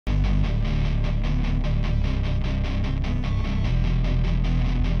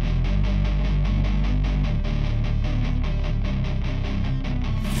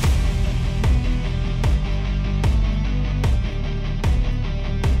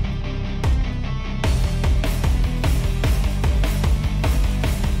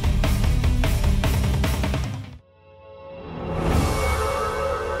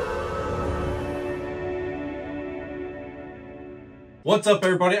What's up,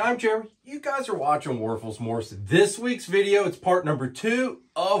 everybody? I'm Jeremy. You guys are watching Morphs. This week's video, it's part number 2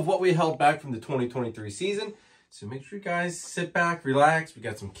 of what we held back from the 2023 season. So make sure you guys sit back, relax. We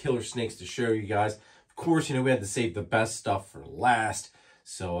got some killer snakes to show you guys. Of course, you know, we had to save the best stuff for last.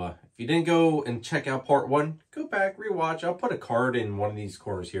 So if you didn't go and check out part 1, go back, rewatch. I'll put a card in one of these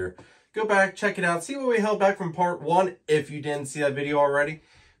corners here. Go back, check it out. See what we held back from part 1 if you didn't see that video already.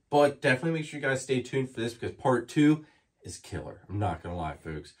 But definitely make sure you guys stay tuned for this because part 2 is killer. I'm not gonna lie,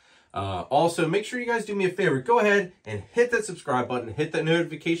 folks. Also, make sure you guys do me a favor. Go ahead and hit that subscribe button, hit that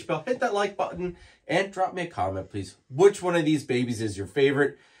notification bell, hit that like button, and drop me a comment, please. Which one of these babies is your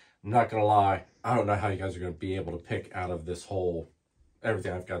favorite? I'm not gonna lie, I don't know how you guys are gonna be able to pick out of this whole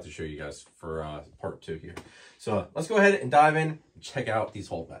everything I've got to show you guys for part 2 here. So let's go ahead and dive in and check out these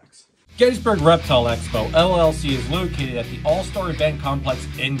holdbacks. Gettysburg Reptile Expo LLC is located at the All-Star Event Complex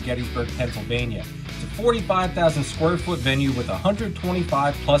in Gettysburg, Pennsylvania. It's a 45,000 square foot venue with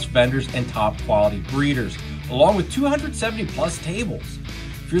 125 plus vendors and top quality breeders, along with 270 plus tables.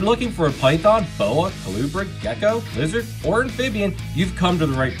 If you're looking for a python, boa, colubrid, gecko, lizard, or amphibian, you've come to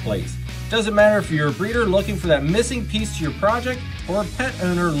the right place. Doesn't matter if you're a breeder looking for that missing piece to your project or a pet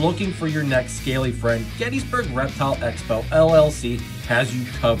owner looking for your next scaly friend, Gettysburg Reptile Expo LLC has you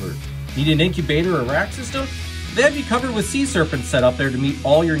covered. Need an incubator or rack system? They have you covered with sea serpents set up there to meet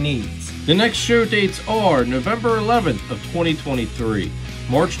all your needs. The next show dates are November 11th of 2023,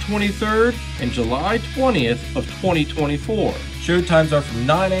 March 23rd, and July 20th of 2024. Show times are from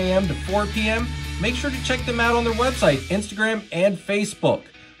 9 a.m. to 4 p.m. Make sure to check them out on their website, Instagram, and Facebook.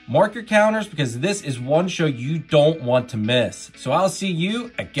 Mark your calendars because this is one show you don't want to miss. So I'll see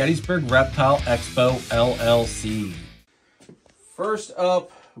you at Gettysburg Reptile Expo LLC. First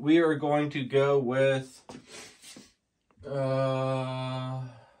up, we are going to go with we're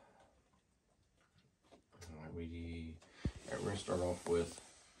going to start off with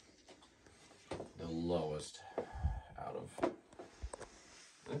the lowest out of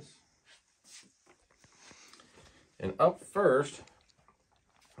this. And up first,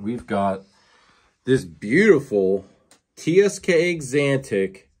 we've got this beautiful TSK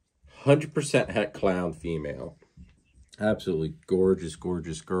Xanthic 100% het clown female. Absolutely gorgeous,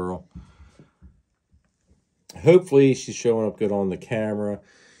 gorgeous girl. Hopefully she's showing up good on the camera.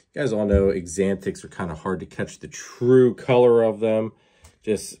 You guys all know Xanthics are kind of hard to catch the true color of them.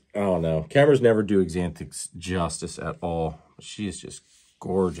 Just, I don't know. Cameras never do Xanthics justice at all. She is just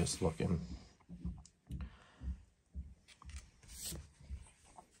gorgeous looking.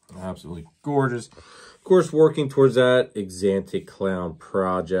 Absolutely gorgeous. Of course, working towards that Xanthic Clown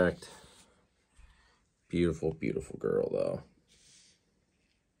project. Beautiful, beautiful girl, though.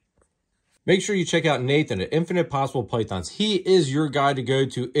 Make sure you check out Nathan at Infinite Possible Pythons. He is your guy to go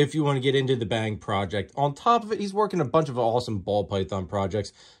to if you want to get into the Bang project. On top of it, he's working a bunch of awesome ball python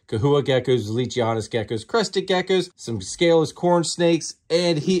projects. Kahua geckos, Leachianus geckos, crested geckos, some scaleless corn snakes,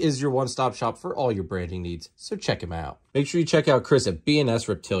 and he is your one-stop shop for all your branding needs. So check him out. Make sure you check out Chris at S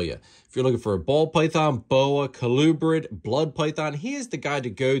Reptilia. If you're looking for a ball python, boa, colubrid, blood python, he is the guy to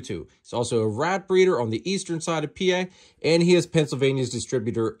go to. He's also a rat breeder on the eastern side of PA, and he is Pennsylvania's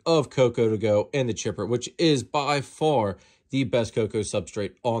distributor of Cocoa to Go and the Chipper, which is by far the best cocoa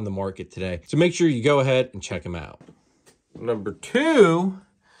substrate on the market today. So make sure you go ahead and check him out. Number 2,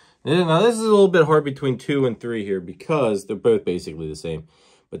 now this is a little bit hard between 2 and 3 here because they're both basically the same.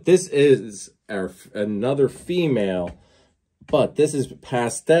 But this is another female, but this is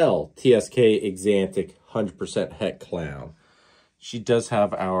Pastel TSK Xanthic 100% het clown. She does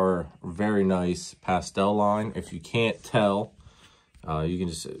have our very nice pastel line. If you can't tell, you can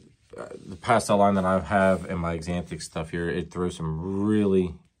just, the pastel line that I have in my Xanthic stuff here, it throws some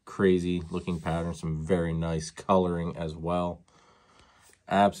really crazy looking patterns, some very nice coloring as well.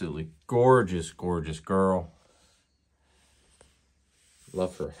 Absolutely gorgeous, gorgeous girl.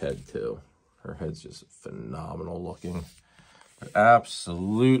 Love her head too. Her head's just phenomenal looking. But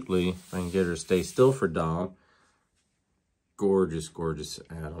absolutely, if I can get her to stay still for Dom. Gorgeous, gorgeous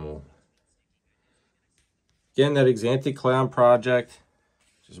animal. Again, that Xanthic Clown project,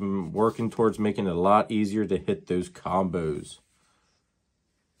 just working towards making it a lot easier to hit those combos.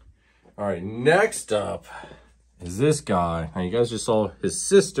 All right, next up is this guy. Now, you guys just saw his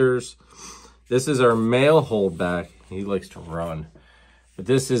sisters. This is our male holdback. He likes to run. But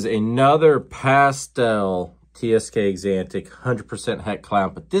this is another pastel TSK Xanthic 100% het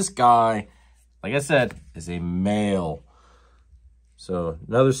clown. But this guy, like I said, is a male. So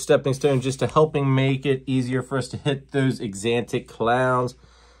another stepping stone just to helping make it easier for us to hit those Xanthic clowns.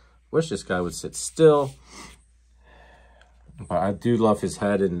 Wish this guy would sit still. But I do love his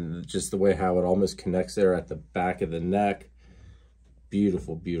head and just the way how it almost connects there at the back of the neck.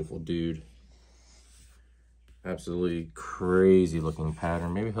 beautiful, beautiful dude. Absolutely crazy looking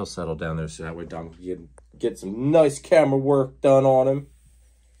pattern. Maybe he'll settle down there so that way Dom can get some nice camera work done on him.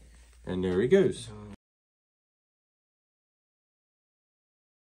 And there he goes.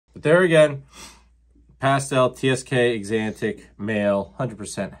 But there again, pastel TSK Exantic male,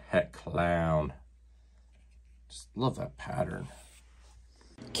 100% het clown. Just love that pattern.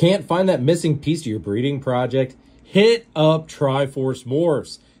 Can't find that missing piece to your breeding project? Hit up Triforce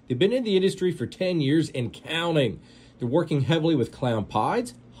Morphs. They've been in the industry for 10 years and counting. They're working heavily with clown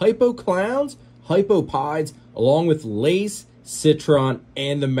pieds, hypo clowns, hypo pieds, along with lace, citron,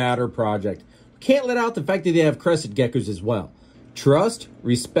 and the Matter project. Can't let out the fact that they have crested geckos as well. Trust,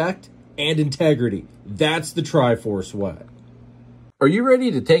 respect, and integrity. That's the Triforce way. Are you ready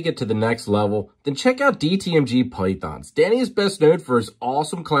to take it to the next level? Then check out DTMG Pythons. Danny is best known for his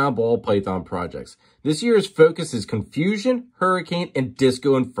awesome clown ball python projects. This year's focus is Confusion, Hurricane, and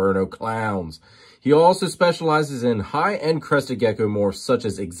Disco Inferno clowns. He also specializes in high-end crested gecko morphs such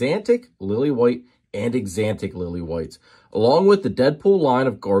as Exantic, Lily White, and Exantic Lily Whites, along with the Deadpool line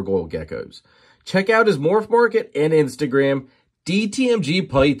of gargoyle geckos. Check out his morph market and Instagram, DTMG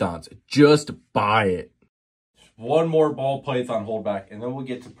Pythons. Just buy it. One more ball python holdback, and then we'll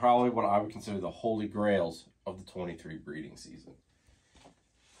get to probably what I would consider the holy grails of the 23 breeding season.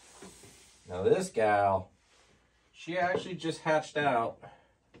 Now this gal, she actually just hatched out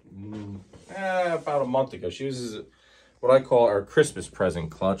about a month ago. She was what I call our Christmas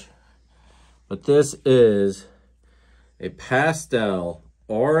present clutch. But this is a pastel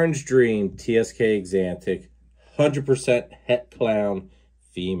orange dream TSK Exantic, 100% het clown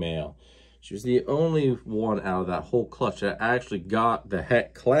female. She was the only one out of that whole clutch that actually got the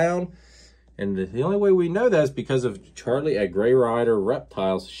het clown. And the only way we know that is because of Charlie at Gray Rider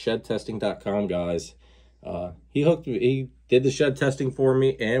Reptiles, shedtesting.com, guys. He did the shed testing for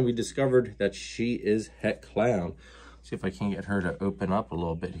me, and we discovered that she is het clown. Let's see if I can get her to open up a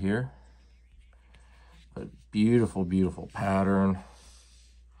little bit here. But beautiful, beautiful pattern.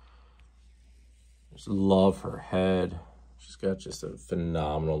 Just love her head. She's got just a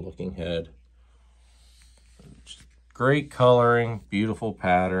phenomenal looking head. Just great coloring, beautiful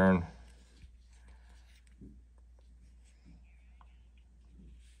pattern.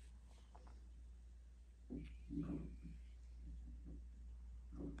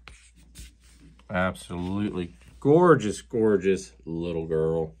 Absolutely gorgeous, gorgeous little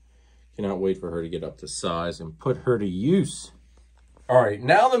girl. Cannot wait for her to get up to size and put her to use. All right,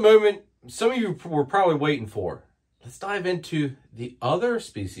 now the moment some of you were probably waiting for. Let's dive into the other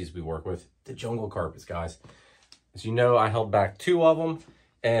species we work with, the jungle carpets, guys. As you know, I held back 2 of them,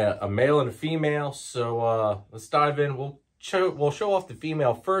 a male and a female. So let's dive in. We'll show off the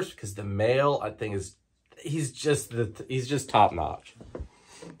female first because the male, I think, he's just top notch.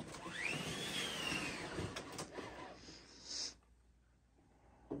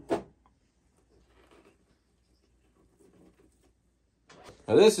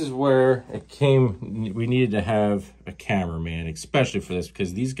 Now this is where it came, we needed to have a cameraman, especially for this,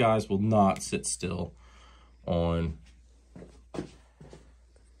 because these guys will not sit still on,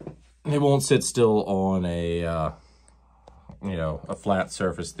 they won't sit still on a, a flat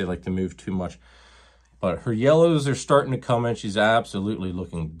surface. They like to move too much. But her yellows are starting to come in. She's absolutely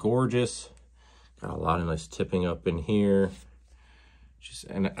looking gorgeous. Got a lot of nice tipping up in here. She's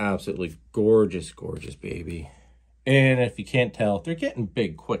an absolutely gorgeous, gorgeous baby. And if you can't tell, they're getting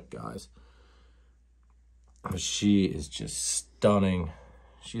big quick, guys. She is just stunning.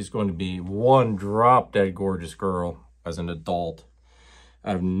 She's going to be one drop-dead gorgeous girl as an adult.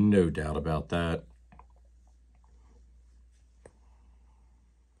 I have no doubt about that.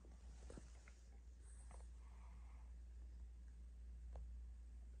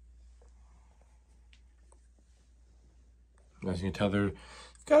 As you can tell, they've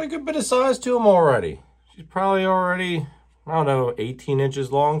got a good bit of size to them already. She's probably already, I don't know, 18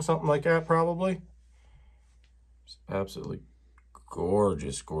 inches long, something like that, probably. It's absolutely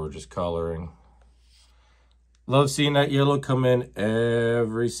gorgeous, gorgeous coloring. Love seeing that yellow come in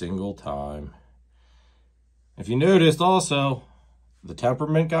every single time. If you noticed also, the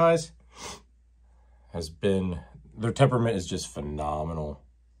temperament, guys, their temperament is just phenomenal.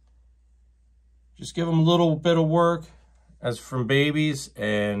 Just give them a little bit of work as from babies,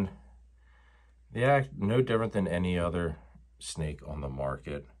 and they act no different than any other snake on the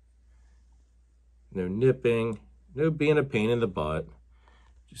market. No nipping, no being a pain in the butt,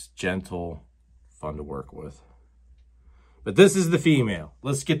 just gentle, fun to work with. But this is the female.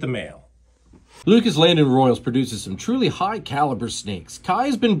 Let's get the male. Lucas Landon Royals produces some truly high caliber snakes. Kai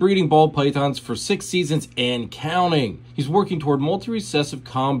has been breeding ball pythons for 6 seasons and counting. He's working toward multi-recessive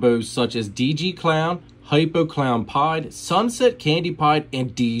combos such as DG Clown, Hypo Clown Pied, Sunset Candy Pied,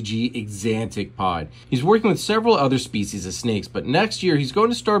 and DG Exantic Pied. He's working with several other species of snakes, but next year he's going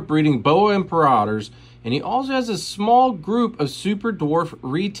to start breeding Boa Imperators, and he also has a small group of super dwarf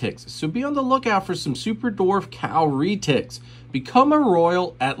retics. So be on the lookout for some super dwarf cow retics. Become a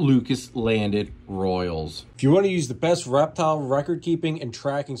royal at Lucas Landon Royals. If you want to use the best reptile record keeping and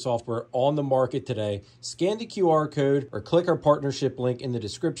tracking software on the market today, scan the QR code or click our partnership link in the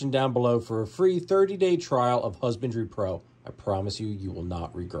description down below for a free 30-day trial of Husbandry Pro. I promise you, you will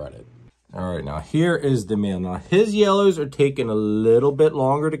not regret it. All right, now here is the male. Now his yellows are taking a little bit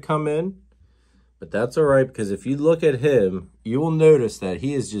longer to come in, but that's all right, because if you look at him, you will notice that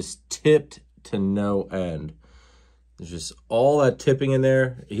he is just tipped to no end. There's just all that tipping in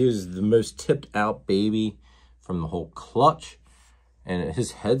there. He was the most tipped out baby from the whole clutch. And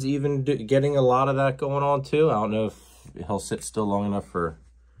his head's even getting a lot of that going on too. I don't know if he'll sit still long enough for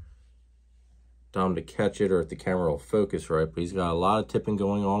Dom to catch it or if the camera will focus right. But he's got a lot of tipping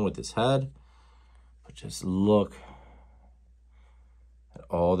going on with his head. But just look at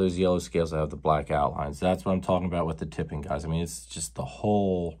all those yellow scales that have the black outlines. That's what I'm talking about with the tipping, guys. I mean, it's just the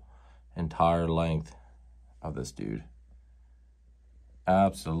whole entire length of this dude.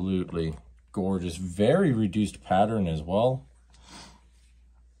 Absolutely gorgeous. Very reduced pattern as well.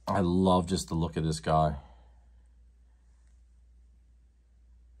 I love just the look of this guy.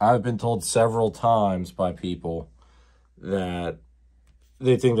 I've been told several times by people that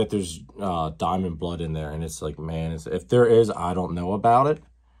they think that there's diamond blood in there, and it's like, man, if there is, I don't know about it.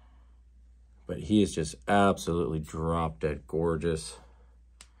 But he is just absolutely drop dead gorgeous.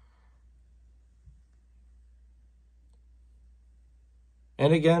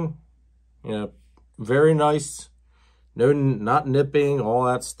 And again, you know, very nice. No, not nipping, all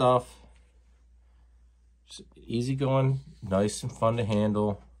that stuff. Just easy going, nice and fun to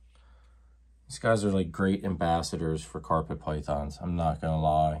handle. These guys are like great ambassadors for carpet pythons. I'm not gonna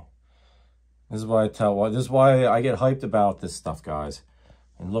lie. This is why this is why I get hyped about this stuff, guys.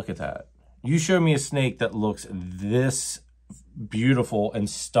 And look at that. You show me a snake that looks this beautiful and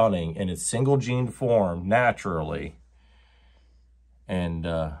stunning in its single gene form naturally, and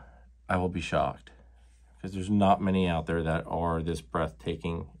I will be shocked, because there's not many out there that are this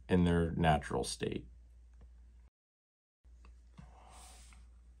breathtaking in their natural state.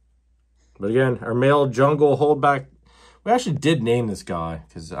 But again, our male jungle holdback, we actually did name this guy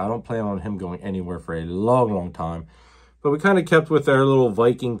because I don't plan on him going anywhere for a long, long time. But we kind of kept with our little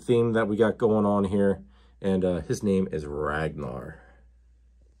Viking theme that we got going on here. And his name is Ragnar.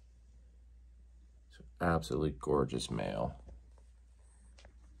 So absolutely gorgeous male.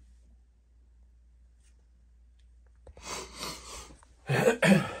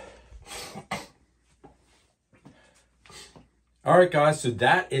 All right, guys, so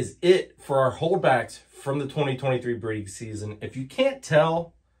that is it for our holdbacks from the 2023 breeding season. If you can't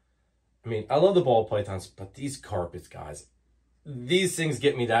tell, I mean, I love the ball pythons, but these carpets, guys, these things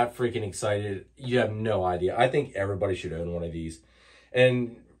get me that freaking excited. You have no idea. I think everybody should own one of these,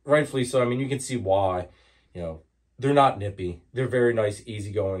 and rightfully so. I mean, you can see why. You know, they're not nippy. They're very nice,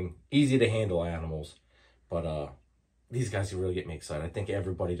 easygoing, easy to handle animals. But these guys really get me excited. I think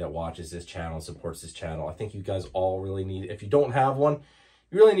everybody that watches this channel, supports this channel, I think you guys all really need, if you don't have one,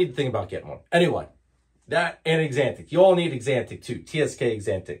 you really need to think about getting one. Anyway, that and Exantic. You all need Exantic too. TSK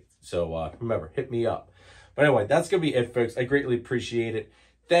Exantic. So remember, hit me up. But anyway, that's going to be it, folks. I greatly appreciate it.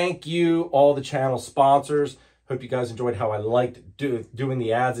 Thank you, all the channel sponsors. Hope you guys enjoyed how I liked doing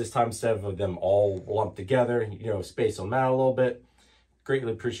the ads this time instead of them all lumped together. You know, space them out a little bit.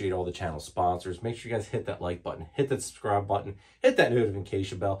 Greatly appreciate all the channel sponsors. Make sure you guys hit that like button, hit that subscribe button, hit that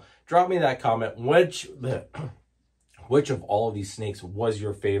notification bell. Drop me that comment. Which of all of these snakes was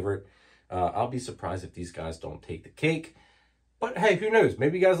your favorite? I'll be surprised if these guys don't take the cake. But hey, who knows?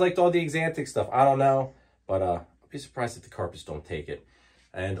 Maybe you guys liked all the Exantic stuff. I don't know. But I'll be surprised if the carpets don't take it.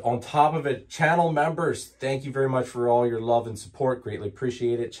 And on top of it, channel members, thank you very much for all your love and support. Greatly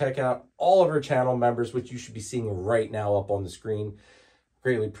appreciate it. Check out all of our channel members, which you should be seeing right now up on the screen.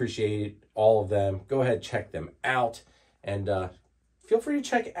 Greatly appreciate all of them. Go ahead, check them out. And feel free to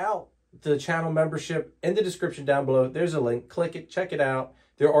check out the channel membership in the description down below. There's a link. Click it. Check it out.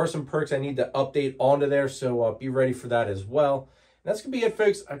 There are some perks I need to update onto there, so be ready for that as well. And that's going to be it,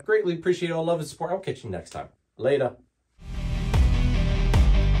 folks. I greatly appreciate all love and support. I'll catch you next time. Later.